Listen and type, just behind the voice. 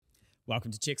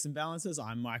Welcome to Checks and Balances.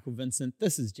 I'm Michael Vincent.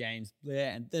 This is James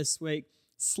Blair, and this week,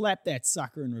 slap that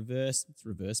sucker in reverse. It's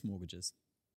reverse mortgages.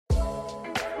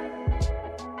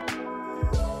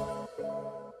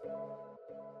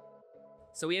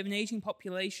 So we have an aging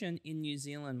population in New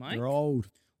Zealand, Mike. They're old.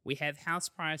 We have house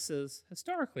prices.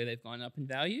 Historically, they've gone up in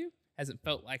value. Hasn't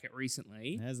felt like it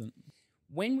recently. It hasn't.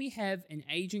 When we have an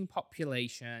aging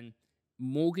population,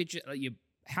 your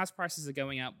house prices are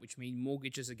going up, which means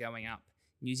mortgages are going up.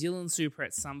 New Zealand Super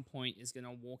at some point is going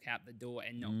to walk out the door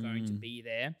and not going to be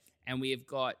there. And we have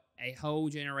got a whole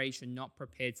generation not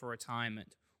prepared for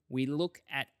retirement. We look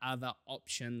at other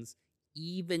options,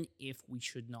 even if we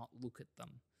should not look at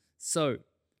them. So,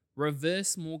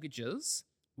 reverse mortgages,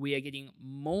 we are getting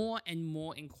more and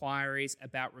more inquiries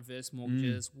about reverse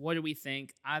mortgages. What do we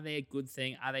think? Are they a good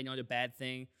thing? Are they not a bad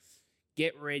thing?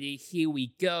 Get ready. Here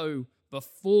we go.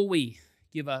 Before we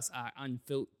give our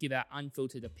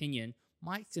unfiltered opinion,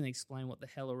 Mike's going to explain what the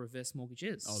hell a reverse mortgage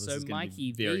is. Oh, this so, is going to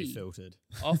Mikey be very V, filtered.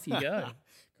 off you go.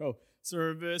 Cool. So a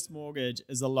reverse mortgage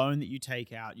is a loan that you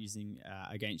take out using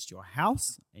against your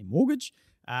house, a mortgage,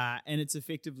 and it's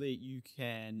effectively you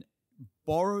can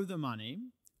borrow the money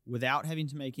without having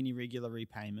to make any regular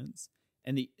repayments,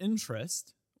 and the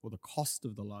interest or the cost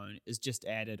of the loan is just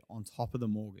added on top of the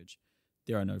mortgage.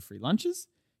 There are no free lunches.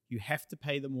 You have to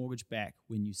pay the mortgage back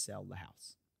when you sell the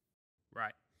house.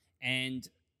 Right. And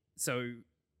so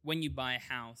when you buy a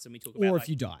house, and we talk about... Or if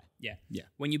you die. Yeah. Yeah.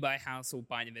 When you buy a house or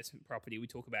buy an investment property, we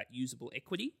talk about usable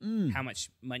equity, how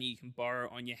much money you can borrow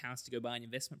on your house to go buy an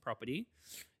investment property.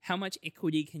 How much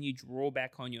equity can you draw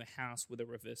back on your house with a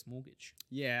reverse mortgage?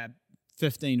 Yeah,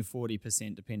 15 to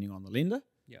 40% depending on the lender.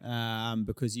 Yeah.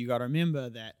 Because you got to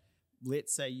remember that,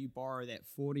 let's say you borrow that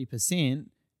 40%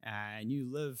 and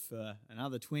you live for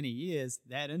another 20 years,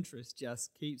 that interest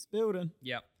just keeps building.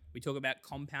 Yep. We talk about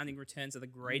compounding returns are the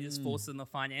greatest force in the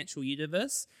financial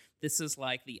universe. This is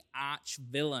like the arch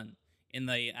villain in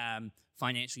the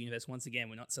financial universe. Once again,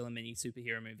 we're not selling many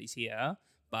superhero movies here,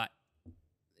 but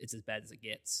it's as bad as it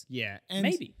gets. Yeah. And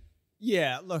maybe.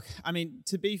 Yeah, look, I mean,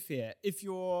 to be fair,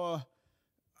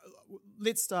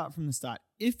 let's start from the start.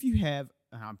 If you have,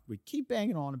 we keep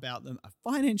banging on about them, a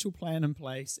financial plan in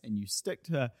place and you stick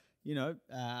to,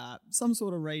 some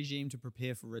sort of regime to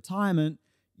prepare for retirement,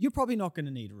 you're probably not going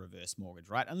to need a reverse mortgage,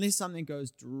 right? Unless something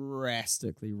goes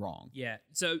drastically wrong. Yeah.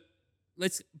 So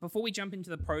before we jump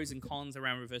into the pros and cons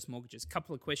around reverse mortgages, a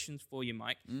couple of questions for you,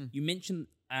 Mike. You mentioned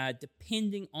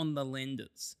depending on the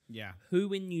lenders. Yeah.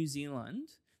 Who in New Zealand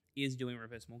is doing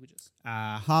reverse mortgages?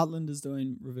 Heartland is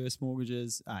doing reverse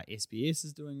mortgages. SBS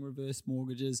is doing reverse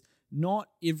mortgages. Not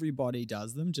everybody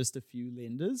does them, just a few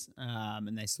lenders.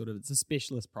 And it's a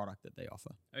specialist product that they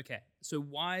offer. Okay. So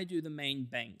why do the main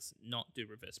banks not do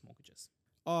reverse mortgages?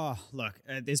 Oh, look,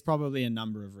 there's probably a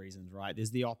number of reasons, right?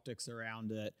 There's the optics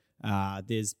around it.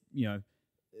 There's,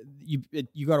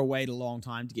 you got to wait a long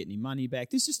time to get any money back.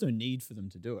 There's just no need for them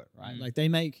to do it, right? Like they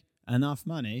make enough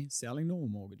money selling normal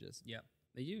mortgages. Yeah.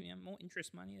 They do, yeah. More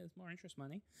interest money. There's more interest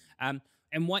money.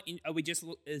 And what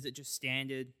is it just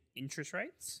standard interest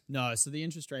rates? No, so the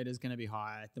interest rate is going to be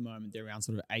higher at the moment. They're around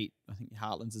sort of 8. I think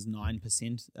Heartland's is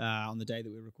 9% on the day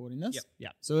that we're recording this. Yep. Yeah.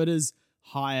 So it is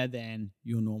higher than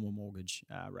your normal mortgage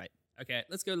rate. Okay,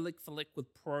 let's go lick for lick with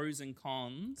pros and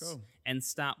cons. Cool. And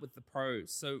start with the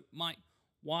pros. So, Mike,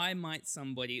 why might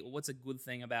somebody, or what's a good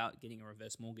thing about getting a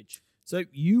reverse mortgage? So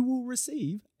you will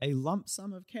receive a lump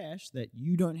sum of cash that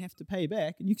you don't have to pay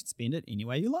back, and you can spend it any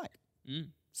way you like.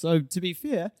 So to be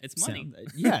fair, it's money.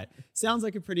 Sounds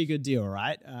like a pretty good deal,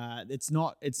 right? It's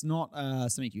not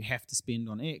something you have to spend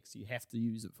on X. You have to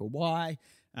use it for Y.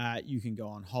 You can go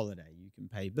on holiday. You can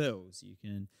pay bills. You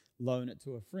can loan it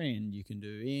to a friend. You can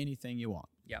do anything you want.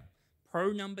 Yeah.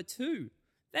 Pro number 2,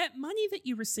 that money that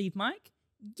you receive, Mike,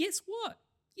 guess what?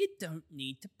 You don't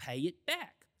need to pay it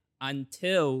back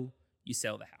until you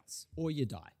sell the house. Or you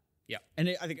die. Yeah.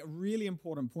 And I think a really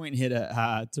important point here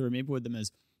to remember with them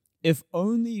is if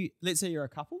only, let's say you're a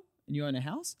couple and you own a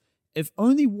house, if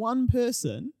only one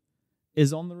person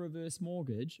is on the reverse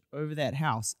mortgage over that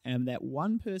house and that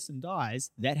one person dies,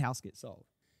 that house gets sold.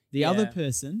 The other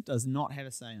person does not have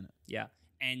a say in it. Yeah.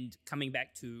 And coming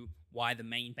back to why the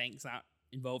main banks aren't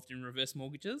involved in reverse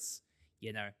mortgages,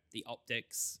 the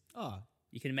optics. Oh,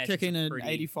 you can imagine kicking an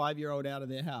 85-year-old out of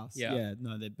their house. Yeah.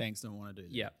 No, the banks don't want to do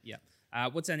that. Yeah.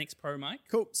 What's our next pro, Mike?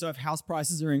 Cool. So if house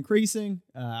prices are increasing,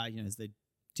 as they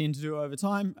tend to do over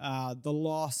time, the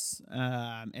loss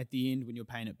at the end when you're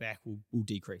paying it back will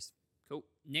decrease. Cool.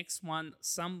 Next one,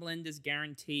 some lenders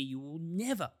guarantee you will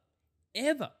never,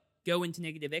 ever go into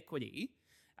negative equity.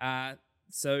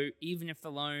 So even if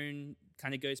the loan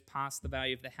kind of goes past the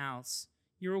value of the house,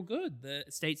 you're all good. The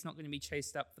estate's not going to be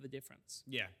chased up for the difference.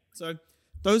 Yeah. So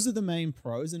those are the main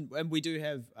pros. And we do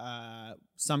have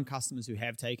some customers who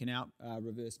have taken out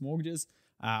reverse mortgages.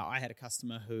 I had a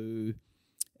customer who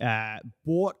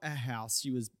bought a house.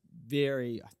 She was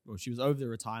over the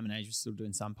retirement age, was still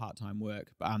doing some part-time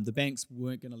work. But the banks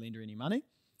weren't going to lend her any money.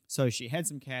 So she had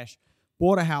some cash,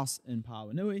 bought a house in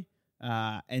Pawanui,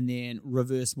 and then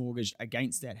reverse mortgaged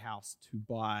against that house to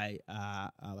buy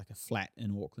like a flat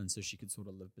in Auckland so she could sort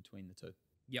of live between the two.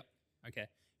 Yep. Okay.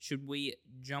 Should we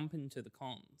jump into the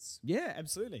cons? Yeah,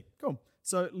 absolutely. Cool.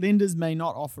 So lenders may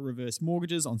not offer reverse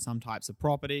mortgages on some types of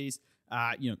properties,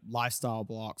 lifestyle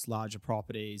blocks, larger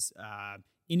properties,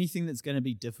 anything that's going to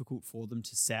be difficult for them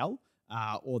to sell,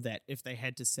 or that if they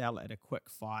had to sell at a quick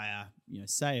fire,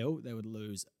 sale, they would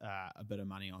lose a bit of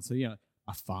money on. So,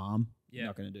 a farm, you're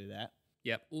not going to do that.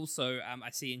 Yep. Also,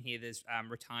 I see in here there's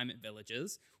retirement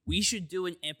villages. We should do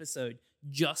an episode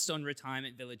just on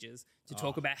retirement villages to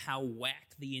talk about how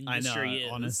whack the industry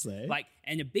is. Honestly.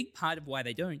 And a big part of why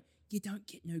you don't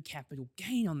get no capital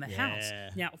gain on the house.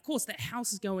 Now, of course, that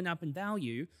house is going up in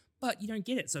value, but you don't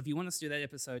get it. So if you want us to do that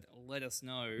episode, let us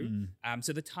know.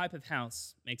 So the type of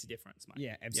house makes a difference, Mike.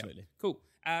 Yeah, absolutely. Yep. Cool.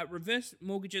 Reverse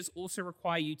mortgages also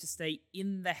require you to stay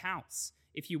in the house.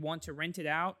 If you want to rent it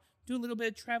out, do a little bit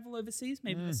of travel overseas,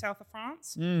 maybe the south of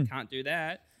France. Can't do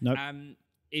that. Nope.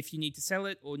 If you need to sell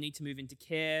it or need to move into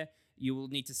care, you will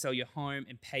need to sell your home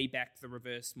and pay back the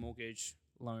reverse mortgage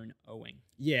loan owing.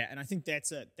 Yeah, and I think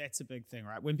that's a big thing,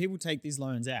 right? When people take these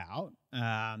loans out,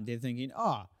 they're thinking,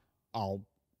 I'll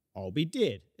be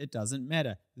dead. It doesn't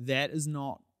matter. That is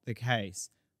not the case.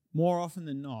 More often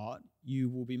than not, you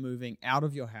will be moving out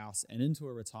of your house and into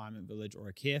a retirement village or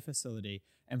a care facility.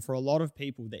 And for a lot of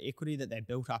people, the equity that they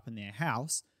built up in their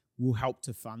house will help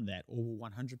to fund that, or will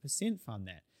 100% fund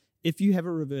that. If you have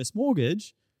a reverse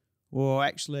mortgage, well,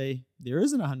 actually, there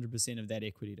isn't 100% of that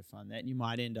equity to fund that, and you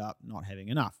might end up not having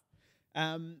enough.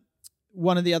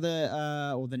 One of the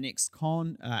other, or the next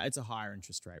con, it's a higher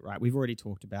interest rate, right? We've already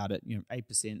talked about it,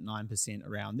 8%, 9%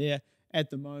 around there. At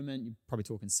the moment, you're probably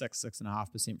talking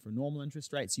 6.5% for normal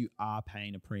interest rates. You are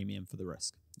paying a premium for the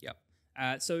risk. Yep.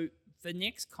 So the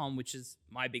next con, which is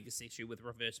my biggest issue with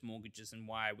reverse mortgages and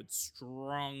why I would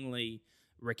strongly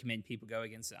recommend people go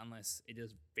against it unless it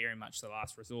is very much the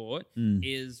last resort,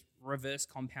 is reverse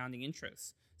compounding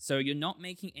interest. So you're not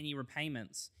making any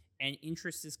repayments and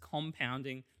interest is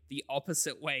compounding the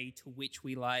opposite way to which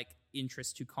we like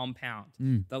interest to compound.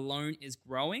 The loan is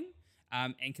growing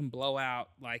and can blow out,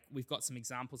 like we've got some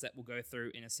examples that we'll go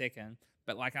through in a second,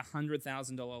 but like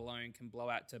 $100,000 loan can blow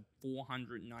out to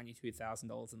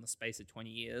 $492,000 in the space of 20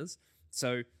 years.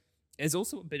 So there's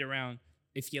also a bit around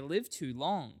if you live too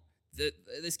long,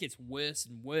 this gets worse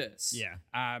and worse. Yeah.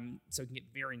 So it can get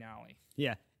very gnarly.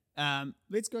 Yeah.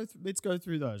 Let's go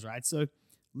through those, right? So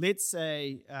let's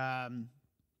say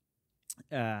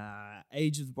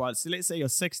age of the bride. So let's say you're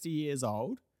 60 years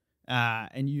old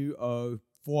and you owe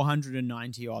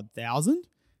 490 odd thousand.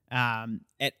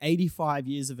 At 85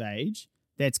 years of age,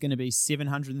 that's going to be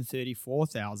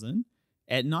 734,000.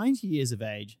 At 90 years of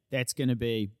age, that's going to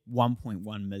be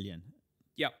 1.1 million.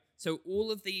 Yep. So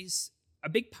all of these, a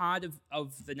big part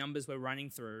of the numbers we're running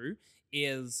through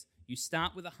is you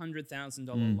start with a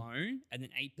 $100,000 loan at an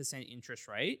 8% interest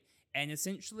rate. And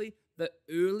essentially, the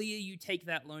earlier you take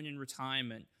that loan in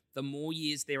retirement, the more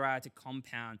years there are to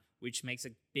compound, which makes a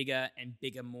bigger and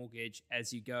bigger mortgage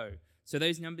as you go. So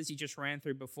those numbers you just ran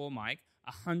through before, Mike,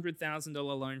 a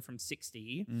 $100,000 loan from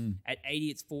 60, at 80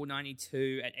 it's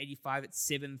 492, at 85 it's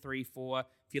 734.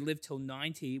 If you live till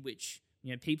 90, which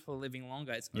people are living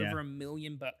longer, it's over $1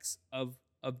 million of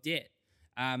debt.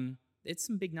 It's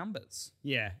some big numbers.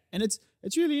 Yeah, and it's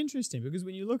really interesting because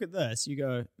when you look at this, you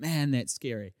go, man, that's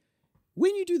scary.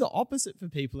 When you do the opposite for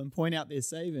people and point out their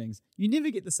savings, you never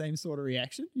get the same sort of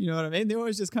reaction. You know what I mean? They're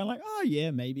always just kind of like, oh,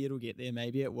 yeah, maybe it'll get there,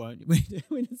 maybe it won't.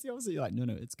 When it's the opposite, you're like, no,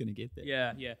 it's going to get there.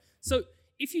 Yeah. So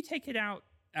if you take it out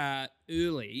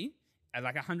early, at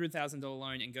like a $100,000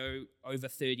 loan and go over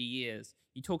 30 years,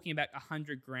 you're talking about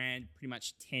 $100,000 pretty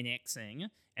much 10xing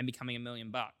and becoming $1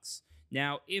 million.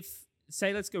 Now,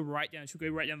 let's go right down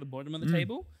the bottom of the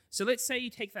table. So let's say you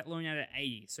take that loan out at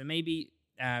 80. So maybe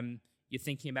you're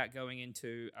thinking about going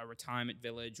into a retirement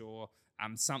village or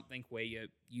something where you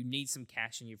need some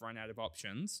cash and you've run out of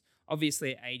options.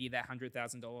 Obviously, at 80, that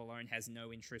 $100,000 loan has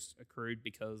no interest accrued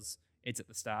because it's at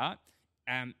the start.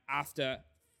 After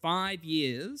 5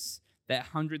 years, that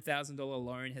 $100,000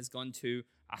 loan has gone to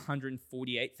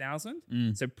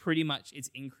 $148,000. So pretty much it's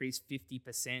increased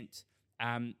 50%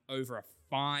 over a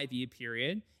 5-year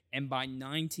period. And by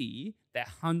 90, that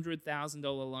 $100,000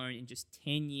 loan in just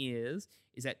 10 years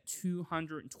is at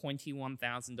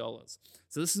 $221,000.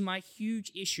 So this is my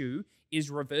huge issue, is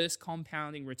reverse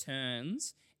compounding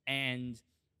returns and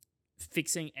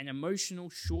fixing an emotional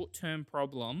short-term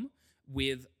problem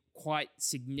with quite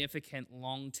significant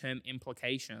long-term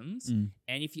implications. And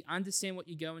if you understand what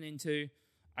you're going into,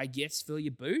 I guess fill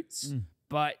your boots,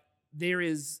 but there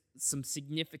is some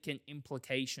significant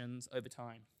implications over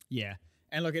time. Yeah.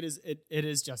 And look, it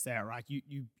is just that, right?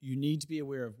 You need to be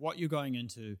aware of what you're going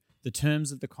into, the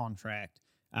terms of the contract,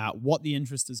 what the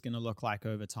interest is going to look like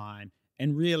over time,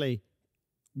 and really,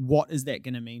 what is that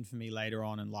going to mean for me later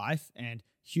on in life? And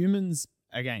humans,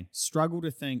 again, struggle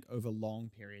to think over long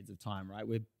periods of time, right?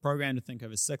 We're programmed to think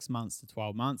over 6 months to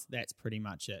 12 months. That's pretty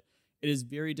much it. It is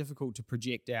very difficult to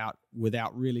project out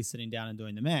without really sitting down and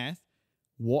doing the math.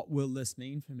 What will this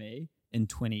mean for me in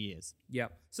 20 years? Yeah.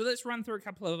 So let's run through a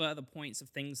couple of other points of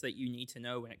things that you need to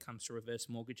know when it comes to reverse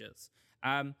mortgages.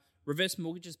 Reverse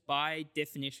mortgages, by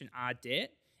definition, are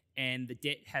debt, and the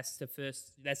debt has to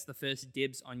that's the first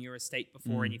dibs on your estate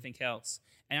before anything else.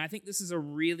 And I think this is a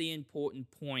really important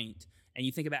point, and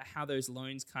you think about how those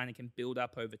loans kind of can build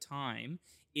up over time,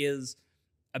 is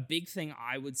a big thing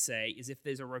I would say is if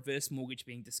there's a reverse mortgage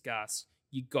being discussed,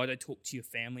 you got to talk to your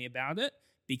family about it,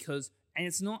 because, and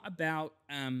it's not about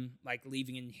like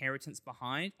leaving an inheritance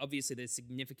behind. Obviously, there's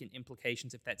significant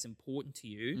implications if that's important to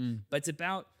you, but it's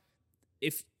about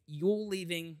if you're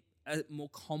leaving a more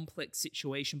complex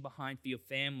situation behind for your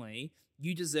family,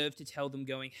 you deserve to tell them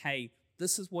going, hey,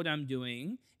 this is what I'm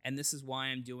doing and this is why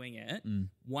I'm doing it.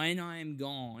 When I am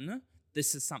gone,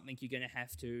 this is something you're going to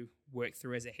have to work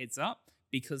through as a heads up,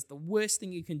 because the worst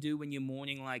thing you can do when you're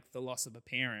mourning like the loss of a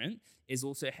parent is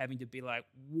also having to be like,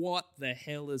 what the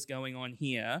hell is going on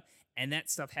here? And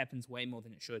that stuff happens way more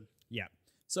than it should. Yeah.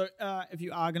 So if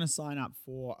you are going to sign up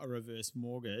for a reverse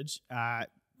mortgage,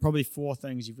 probably 4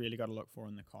 things you've really got to look for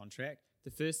in the contract.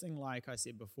 The first thing, like I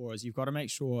said before, is you've got to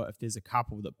make sure if there's a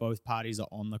couple that both parties are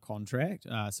on the contract.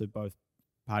 So both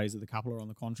parties of the couple are on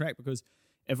the contract, because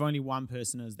if only one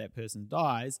person is, that person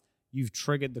dies, you've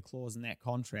triggered the clause in that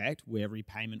contract where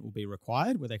repayment will be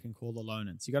required, where they can call the loan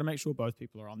in. So you got to make sure both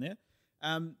people are on there.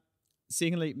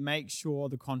 Secondly, make sure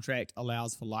the contract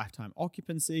allows for lifetime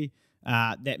occupancy.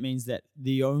 That means that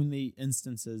the only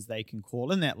instances they can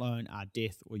call in that loan are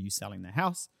death or you selling the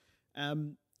house.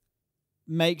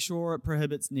 Make sure it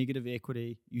prohibits negative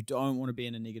equity. You don't want to be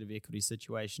in a negative equity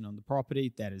situation on the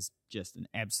property. That is just an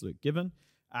absolute given.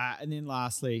 And then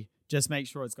lastly, just make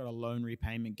sure it's got a loan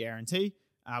repayment guarantee,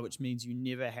 which means you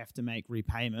never have to make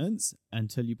repayments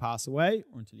until you pass away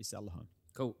or until you sell the home.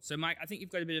 Cool. So, Mike, I think you've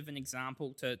got a bit of an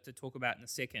example to talk about in a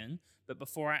second. But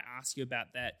before I ask you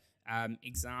about that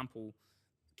example,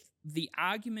 the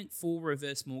argument for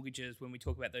reverse mortgages, when we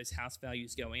talk about those house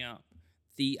values going up,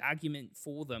 the argument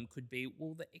for them could be,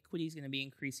 well, the equity is going to be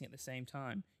increasing at the same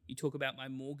time. You talk about my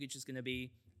mortgage is going to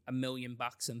be $1 million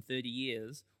in 30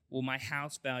 years. Well, my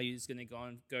house value is going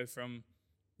to go from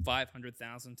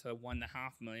 $500,000 to $1.5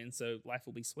 million. So life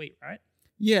will be sweet, right?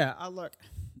 Yeah. Look,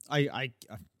 I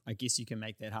guess you can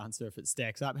make that answer if it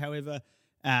stacks up. However,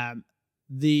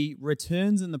 the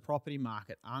returns in the property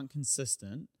market aren't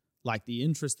consistent like the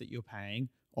interest that you're paying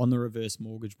on the reverse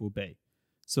mortgage will be.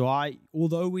 So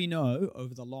although we know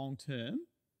over the long term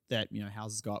that,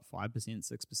 houses go up 5%,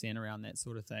 6%, around that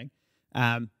sort of thing,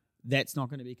 that's not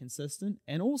going to be consistent.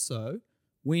 And also,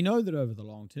 we know that over the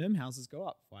long term, houses go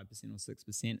up 5% or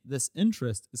 6%. This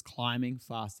interest is climbing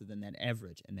faster than that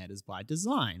average, and that is by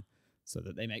design, so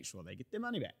that they make sure they get their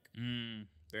money back.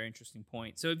 Very interesting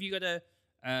point. So have you got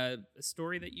a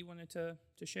story that you wanted to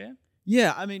share?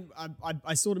 Yeah, I mean,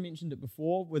 I sort of mentioned it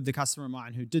before with the customer of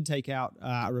mine who did take out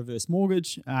a reverse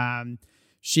mortgage.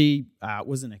 She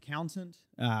was an accountant,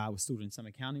 was still doing some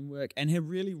accounting work, and had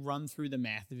really run through the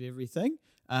math of everything.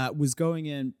 Was going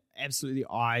in absolutely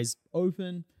eyes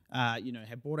open.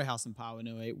 Had bought a house in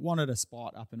Pawanui, wanted a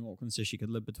spot up in Auckland so she could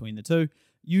live between the two,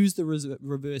 used the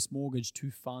reverse mortgage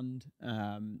to fund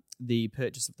the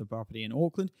purchase of the property in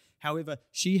Auckland. However,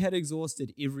 she had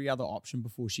exhausted every other option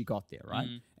before she got there, right?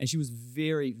 And she was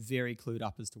very, very clued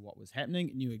up as to what was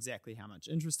happening, knew exactly how much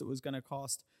interest it was going to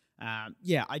cost.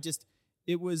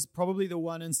 It was probably the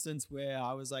one instance where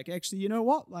I was like, actually, you know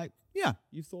what? Like, yeah,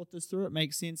 you've thought this through. It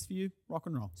makes sense for you. Rock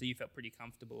and roll. So you felt pretty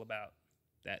comfortable about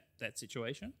that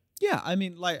situation? Yeah, I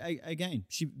mean, again,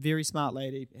 she very smart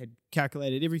lady, had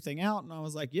calculated everything out, and I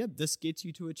was like, yeah, this gets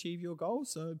you to achieve your goal,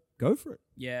 so go for it.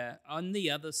 Yeah, on the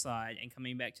other side, and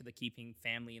coming back to the keeping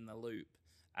family in the loop,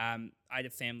 I had a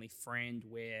family friend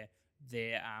where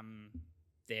their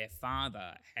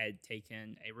father had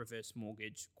taken a reverse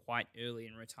mortgage quite early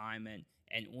in retirement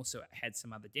and also had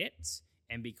some other debts.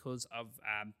 And because of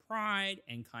pride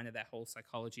and kind of that whole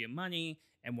psychology of money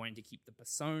and wanting to keep the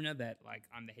persona that, like,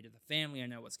 I'm the head of the family, I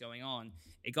know what's going on,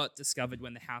 it got discovered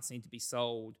when the house needed to be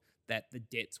sold that the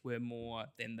debts were more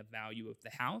than the value of the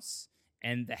house.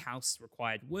 And the house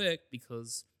required work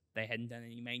because they hadn't done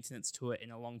any maintenance to it in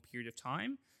a long period of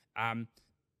time.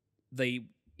 The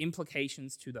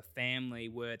implications to the family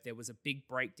were there was a big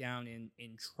breakdown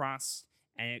in trust,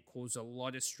 and it caused a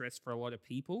lot of stress for a lot of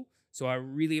people. So I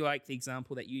really like the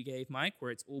example that you gave, Mike,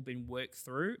 where it's all been worked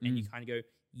through and you kind of go,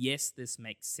 yes, this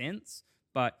makes sense.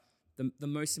 But the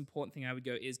most important thing I would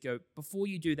go is before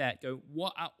you do that,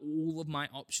 what are all of my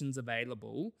options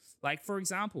available? Like, for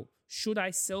example, should I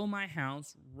sell my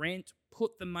house, rent,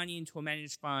 put the money into a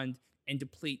managed fund and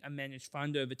deplete a managed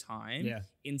fund over time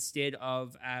instead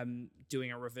of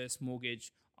doing a reverse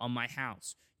mortgage on my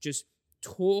house? Just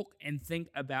talk and think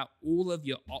about all of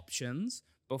your options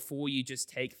before you just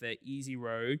take the easy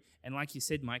road. And like you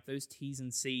said, Mike, those T's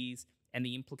and C's and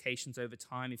the implications over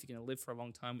time, if you're going to live for a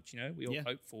long time, which, we all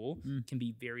hope for, can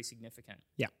be very significant.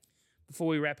 Yeah. Before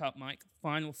we wrap up, Mike,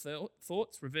 final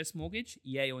thoughts, reverse mortgage,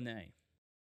 yay or nay?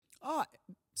 Oh,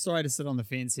 sorry to sit on the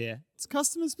fence here. It's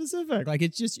customer specific. Like,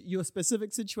 it's just your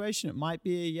specific situation. It might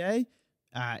be a yay.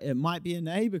 It might be a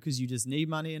nay because you just need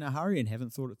money in a hurry and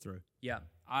haven't thought it through. Yeah.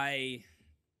 I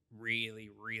really,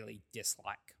 really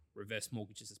dislike reverse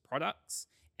mortgages as products.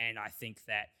 And I think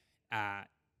that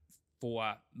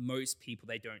for most people,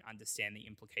 they don't understand the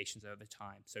implications over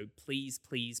time. So please,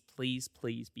 please, please,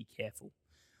 please be careful.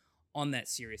 On that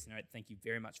serious note, thank you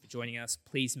very much for joining us.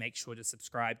 Please make sure to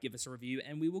subscribe, give us a review,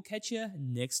 and we will catch you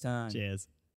next time. Cheers.